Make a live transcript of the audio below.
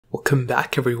Welcome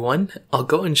back everyone. I'll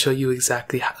go and show you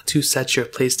exactly how to set your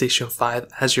PlayStation 5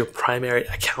 as your primary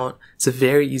account. It's a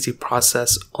very easy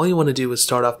process. All you want to do is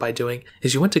start off by doing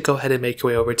is you want to go ahead and make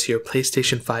your way over to your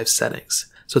PlayStation 5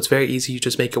 settings. So it's very easy, you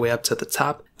just make your way up to the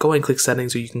top, go and click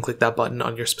settings, or you can click that button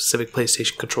on your specific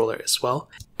PlayStation controller as well.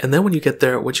 And then when you get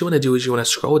there, what you want to do is you want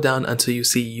to scroll down until you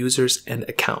see users and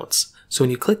accounts. So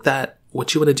when you click that,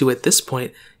 what you want to do at this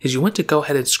point is you want to go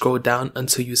ahead and scroll down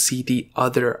until you see the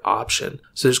other option.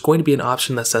 So there's going to be an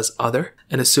option that says other.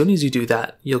 And as soon as you do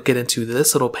that, you'll get into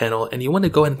this little panel and you want to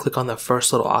go ahead and click on the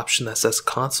first little option that says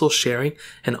console sharing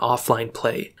and offline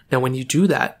play. Now, when you do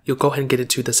that, you'll go ahead and get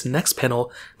into this next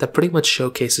panel that pretty much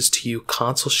showcases to you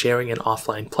console sharing and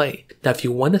offline play. Now, if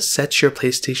you want to set your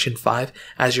PlayStation 5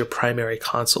 as your primary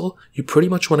console, you pretty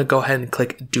much want to go ahead and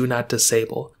click do not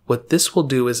disable. What this will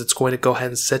do is it's going to go ahead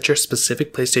and set your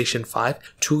specific PlayStation 5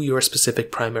 to your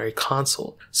specific primary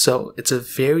console. So it's a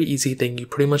very easy thing. You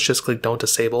pretty much just click don't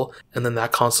disable, and then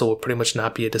that console will pretty much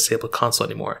not be a disabled console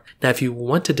anymore. Now, if you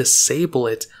want to disable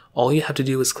it, all you have to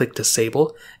do is click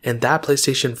disable, and that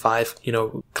PlayStation 5,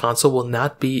 console will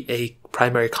not be a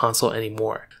primary console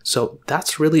anymore. So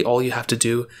that's really all you have to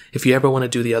do. If you ever want to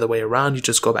do the other way around, you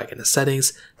just go back into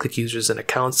settings, click users and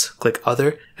accounts, click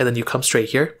other, and then you come straight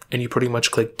here and you pretty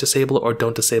much click disable or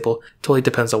don't disable. Totally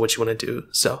depends on what you want to do.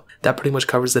 So that pretty much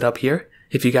covers it up here.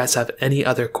 If you guys have any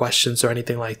other questions or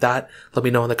anything like that, let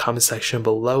me know in the comment section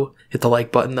below. Hit the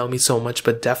like button, that would mean so much,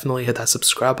 but definitely hit that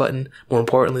subscribe button. More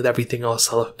importantly than everything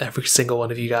else, I love every single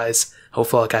one of you guys.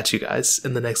 Hopefully I'll catch you guys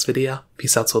in the next video.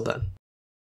 Peace out till then.